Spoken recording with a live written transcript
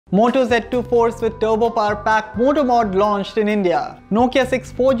Moto Z2 Force with turbo power pack Moto mod launched in India. Nokia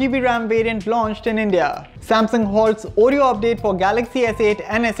 6 4GB RAM variant launched in India. Samsung halts Oreo update for Galaxy S8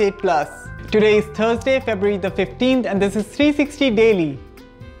 and S8 Plus. Today is Thursday, February the 15th, and this is 360 Daily.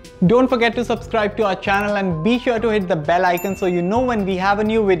 Don't forget to subscribe to our channel and be sure to hit the bell icon so you know when we have a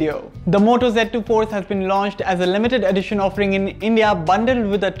new video. The Moto Z2 Force has been launched as a limited edition offering in India bundled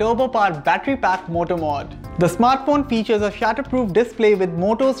with a turbo-powered battery pack Moto mod. The smartphone features a shatterproof display with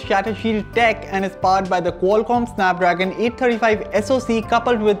Moto's Shatter Shield tech and is powered by the Qualcomm Snapdragon 835 SoC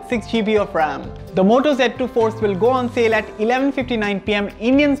coupled with 6GB of RAM. The Moto Z2 Force will go on sale at 11:59 PM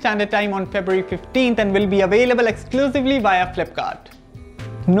Indian Standard Time on February 15th and will be available exclusively via Flipkart.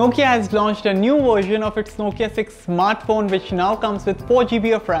 Nokia has launched a new version of its Nokia 6 smartphone which now comes with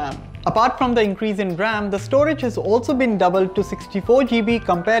 4GB of RAM. Apart from the increase in RAM, the storage has also been doubled to 64GB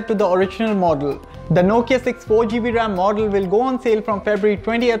compared to the original model. The Nokia 6 4GB RAM model will go on sale from February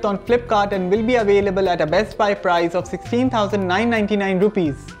 20th on Flipkart and will be available at a Best Buy price of 16,999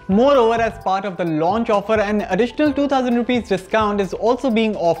 rupees. Moreover, as part of the launch offer, an additional 2,000 rupees discount is also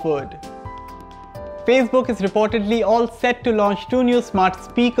being offered. Facebook is reportedly all set to launch two new smart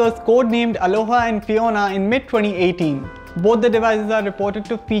speakers codenamed Aloha and Fiona in mid-2018. Both the devices are reported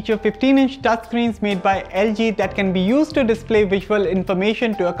to feature 15-inch touchscreens made by LG that can be used to display visual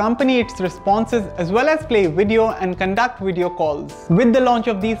information to accompany its responses as well as play video and conduct video calls. With the launch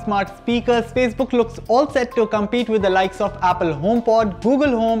of these smart speakers, Facebook looks all set to compete with the likes of Apple HomePod,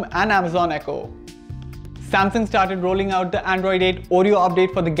 Google Home and Amazon Echo. Samsung started rolling out the Android 8 Oreo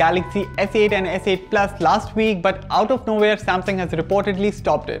update for the Galaxy S8 and S8 Plus last week, but out of nowhere Samsung has reportedly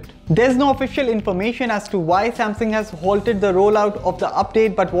stopped it. There's no official information as to why Samsung has halted the rollout of the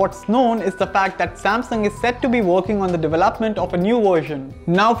update, but what's known is the fact that Samsung is set to be working on the development of a new version.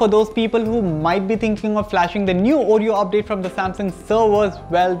 Now for those people who might be thinking of flashing the new Oreo update from the Samsung servers,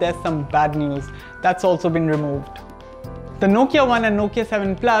 well, there's some bad news. That's also been removed. The Nokia 1 and Nokia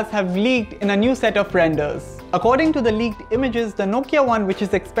 7 Plus have leaked in a new set of renders. According to the leaked images, the Nokia 1, which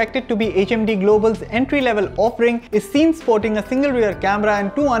is expected to be HMD Global's entry-level offering, is seen sporting a single rear camera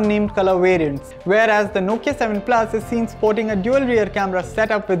and two unnamed color variants, whereas the Nokia 7 Plus is seen sporting a dual rear camera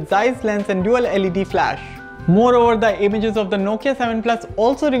setup with Zeiss lens and dual LED flash. Moreover, the images of the Nokia 7 Plus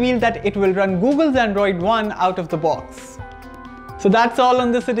also reveal that it will run Google's Android One out of the box. So that's all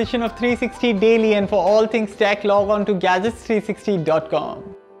on this edition of 360 Daily, and for all things tech, log on to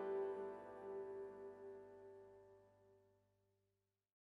Gadgets360.com.